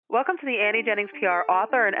Welcome to the Annie Jennings PR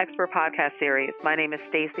author and expert podcast series. My name is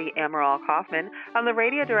Stacey Amaral Kaufman. I'm the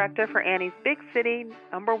radio director for Annie's Big City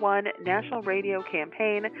 #1 national radio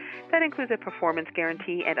campaign that includes a performance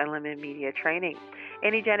guarantee and unlimited media training.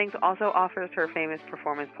 Annie Jennings also offers her famous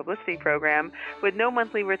performance publicity program with no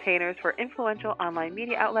monthly retainers for influential online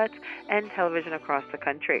media outlets and television across the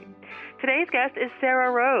country. Today's guest is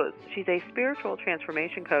Sarah Rose. She's a spiritual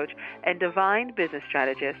transformation coach and divine business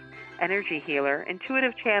strategist, energy healer,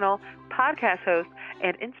 intuitive channel, podcast host,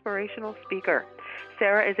 and inspirational speaker.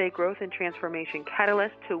 Sarah is a growth and transformation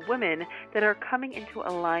catalyst to women that are coming into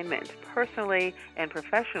alignment personally and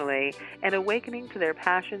professionally and awakening to their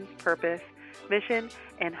passions, purpose, mission,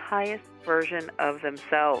 and highest version of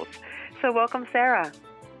themselves. So welcome, Sarah.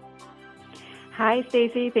 Hi,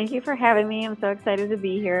 Stacey. Thank you for having me. I'm so excited to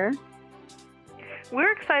be here.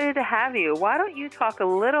 We're excited to have you. Why don't you talk a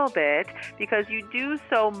little bit, because you do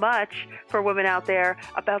so much for women out there,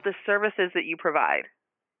 about the services that you provide?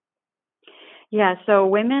 Yeah, so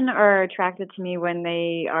women are attracted to me when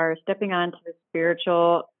they are stepping onto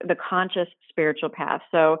the conscious spiritual path.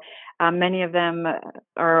 So many of them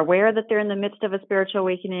are aware that they're in the midst of a spiritual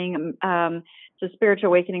awakening. So spiritual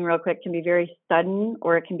awakening, real quick, can be very sudden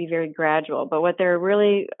or it can be very gradual. But what they're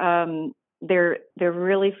really they're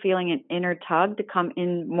really feeling an inner tug to come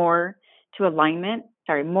in more into alignment,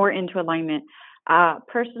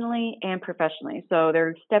 personally and professionally. So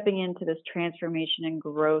they're stepping into this transformation and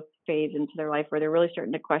growth phase into their life where they're really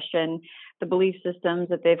starting to question the belief systems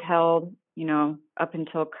that they've held, up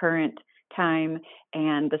until current time,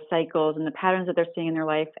 and the cycles and the patterns that they're seeing in their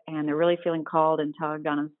life. And they're really feeling called and tugged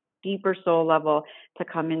on a deeper soul level to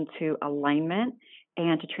come into alignment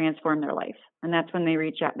and to transform their life. And that's when they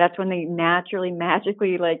reach out. That's when they naturally,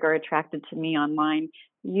 magically, are attracted to me online,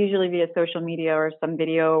 usually via social media or some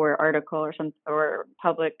video or article or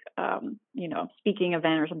public, speaking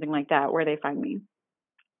event or something like that, where they find me.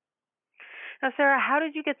 Now, Sarah, how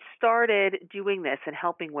did you get started doing this and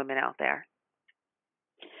helping women out there?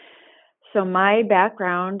 So my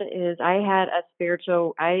background is I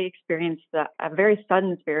experienced a very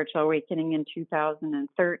sudden spiritual awakening in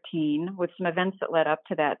 2013 with some events that led up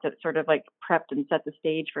to that sort of prepped and set the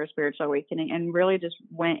stage for a spiritual awakening, and really just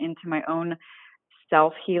went into my own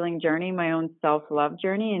self-healing journey, my own self-love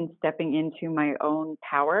journey, and stepping into my own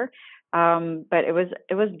power. But it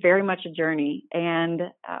was very much a journey. And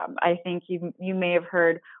I think you may have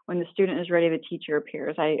heard, when the student is ready, the teacher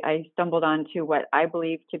appears. I stumbled onto what I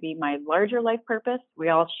believe to be my larger life purpose. We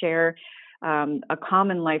all share a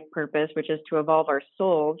common life purpose, which is to evolve our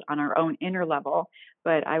souls on our own inner level.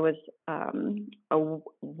 But I was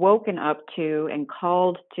woken up to and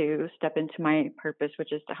called to step into my purpose,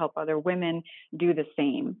 which is to help other women do the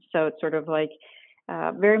same. So it's sort of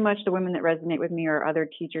very much the women that resonate with me are other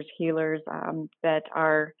teachers, healers that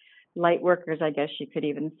are light workers, I guess you could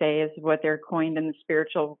even say, is what they're coined in the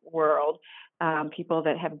spiritual world. People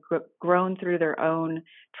that have grown through their own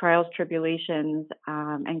trials, tribulations,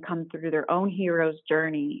 and come through their own hero's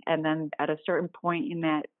journey. And then at a certain point in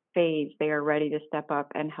that phase, they are ready to step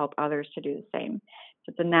up and help others to do the same.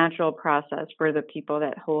 So it's a natural process for the people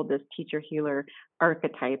that hold this teacher healer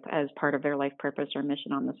archetype as part of their life purpose or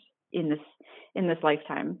mission in this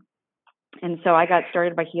lifetime. And so I got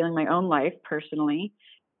started by healing my own life personally,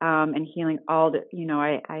 and healing all the,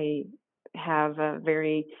 I have a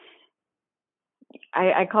very,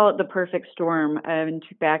 I call it the perfect storm, and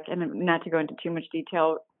not to go into too much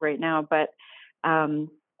detail right now, but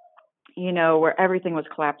where everything was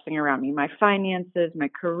collapsing around me. My finances, my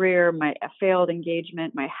career, my failed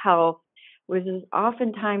engagement, my health, was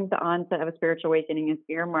oftentimes the onset of a spiritual awakening is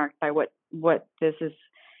earmarked by what this is,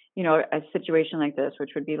 a situation like this,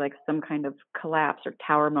 which would be like some kind of collapse or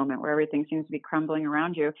tower moment where everything seems to be crumbling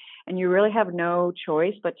around you. And you really have no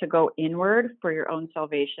choice but to go inward for your own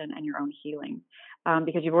salvation and your own healing.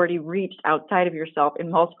 Because you've already reached outside of yourself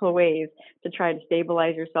in multiple ways to try to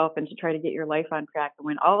stabilize yourself and to try to get your life on track. And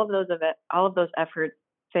when all of those efforts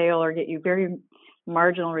fail or get you very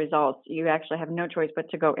marginal results, you actually have no choice but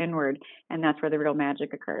to go inward, and that's where the real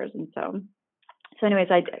magic occurs. And so anyways,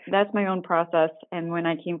 that's my own process. And when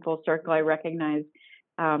I came full circle, I recognized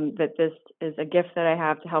that this is a gift that I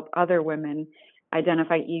have to help other women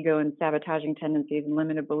identify ego and sabotaging tendencies and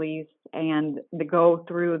limited beliefs, and to go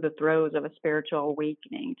through the throes of a spiritual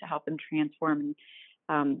awakening to help them transform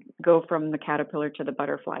and go from the caterpillar to the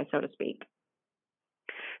butterfly, so to speak.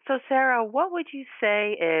 So, Sarah, what would you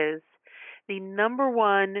say is the number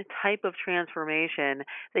one type of transformation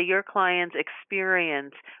that your clients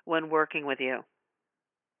experience when working with you?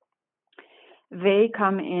 They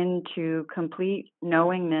come into complete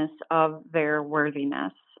knowingness of their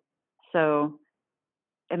worthiness. So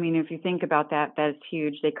I mean, if you think about that, that's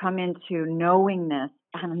huge. They come into knowingness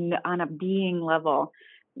on a being level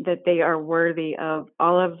that they are worthy of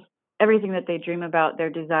everything that they dream about, their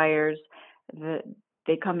desires, that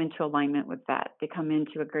they come into alignment with that. They come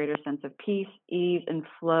into a greater sense of peace, ease, and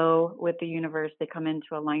flow with the universe. They come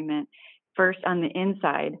into alignment first on the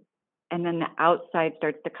inside, and then the outside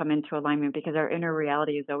starts to come into alignment because our inner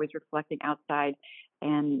reality is always reflecting outside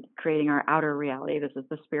and creating our outer reality. This is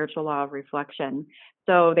the spiritual law of reflection.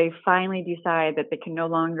 So they finally decide that they can no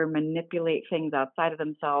longer manipulate things outside of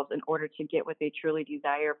themselves in order to get what they truly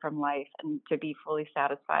desire from life and to be fully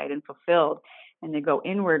satisfied and fulfilled. And they go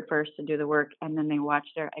inward first to do the work, and then they watch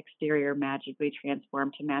their exterior magically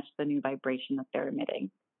transform to match the new vibration that they're emitting.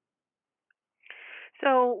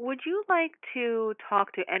 So, would you like to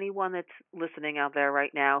talk to anyone that's listening out there right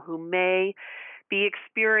now who may be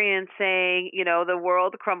experiencing, the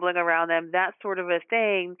world crumbling around them, that sort of a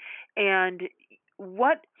thing? And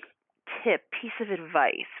what piece of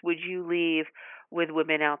advice would you leave with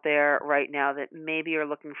women out there right now that maybe are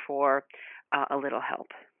looking for a little help?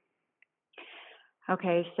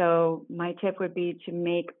 Okay, so my tip would be to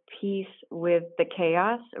make peace with the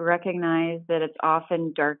chaos. Recognize that it's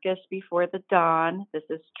often darkest before the dawn. This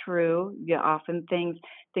is true. Often things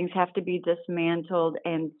have to be dismantled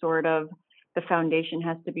and sort of the foundation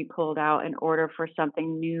has to be pulled out in order for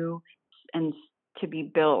something new and to be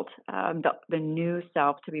built, the new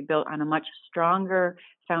self to be built on a much stronger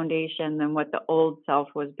foundation than what the old self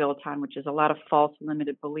was built on, which is a lot of false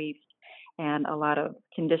limited beliefs and a lot of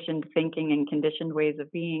conditioned thinking and conditioned ways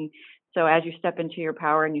of being. So as you step into your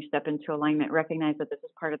power and you step into alignment, recognize that this is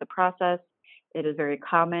part of the process. It is very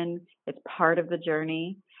common. It's part of the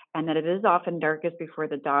journey, and that it is often darkest before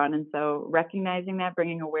the dawn. And so recognizing that,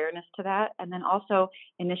 bringing awareness to that, and then also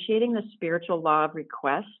initiating the spiritual law of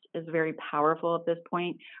request is very powerful at this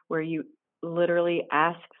point, where you literally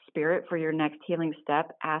ask spirit for your next healing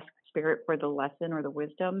step, ask spirit for the lesson or the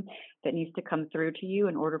wisdom that needs to come through to you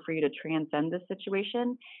in order for you to transcend this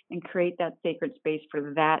situation and create that sacred space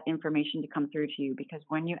for that information to come through to you. Because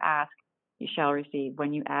when you ask, you shall receive.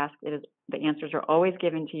 When you ask, the answers are always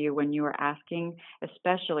given to you when you are asking,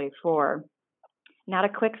 especially for not a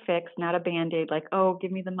quick fix, not a Band-Aid, like, oh,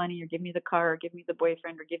 give me the money or give me the car or give me the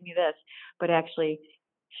boyfriend or give me this, but actually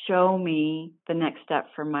show me the next step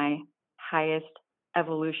for my highest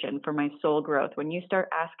evolution, for my soul growth. When you start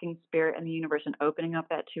asking spirit and the universe and opening up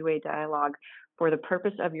that two-way dialogue for the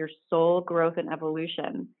purpose of your soul growth and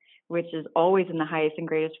evolution, which is always in the highest and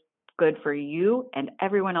greatest good for you and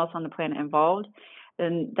everyone else on the planet involved,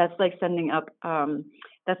 then that's like sending up into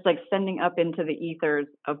the ethers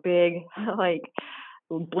a big like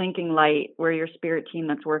blinking light where your spirit team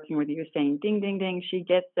that's working with you is saying, ding, ding, ding, she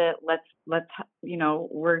gets it. Let's,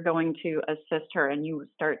 we're going to assist her. And you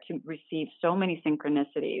start to receive so many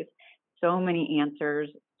synchronicities, so many answers,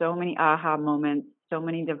 so many aha moments, so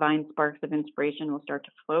many divine sparks of inspiration will start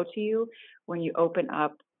to flow to you when you open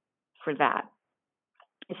up for that,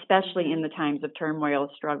 especially in the times of turmoil,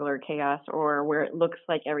 struggle, or chaos, or where it looks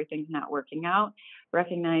like everything's not working out.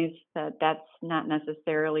 Recognize that that's not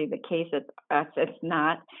necessarily the case. It's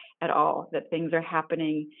not at all, that things are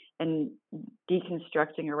happening and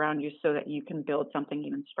deconstructing around you so that you can build something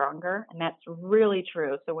even stronger. And that's really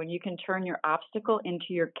true. So when you can turn your obstacle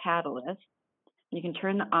into your catalyst, you can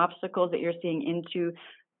turn the obstacles that you're seeing into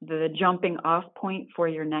the jumping off point for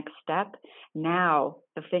your next step. Now,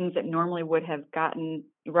 the things that normally would have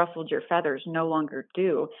ruffled your feathers no longer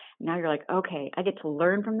do. Now you're like, okay, I get to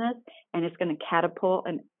learn from this, and it's going to catapult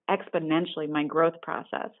and exponentially my growth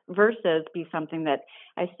process, versus be something that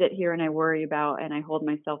I sit here and I worry about and I hold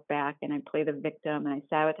myself back and I play the victim and I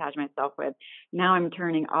sabotage myself with. Now I'm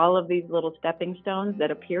turning all of these little stepping stones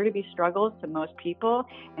that appear to be struggles to most people,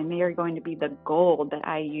 and they are going to be the gold that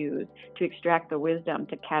I use to extract the wisdom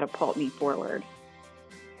to catapult me forward.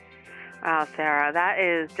 Wow, Sarah, that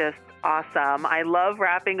is just awesome. I love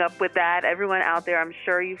wrapping up with that. Everyone out there, I'm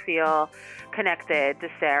sure you feel connected to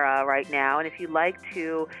Sarah right now. And if you'd like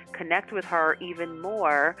to connect with her even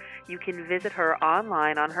more, you can visit her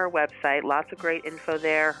online on her website. Lots of great info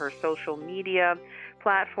there, her social media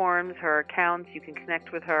platforms, her accounts. You can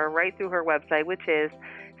connect with her right through her website, which is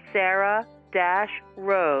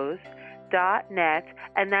sarah-rose.net.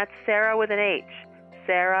 And that's Sarah with an H.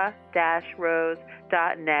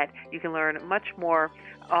 sarah-rose.net. You can learn much more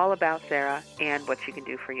all about Sarah and what she can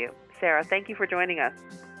do for you. Sarah, thank you for joining us.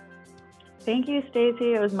 Thank you,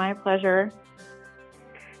 Stacey. It was my pleasure.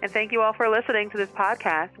 And thank you all for listening to this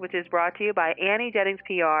podcast, which is brought to you by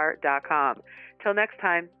AnnieJenningsPR.com. Till next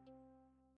time.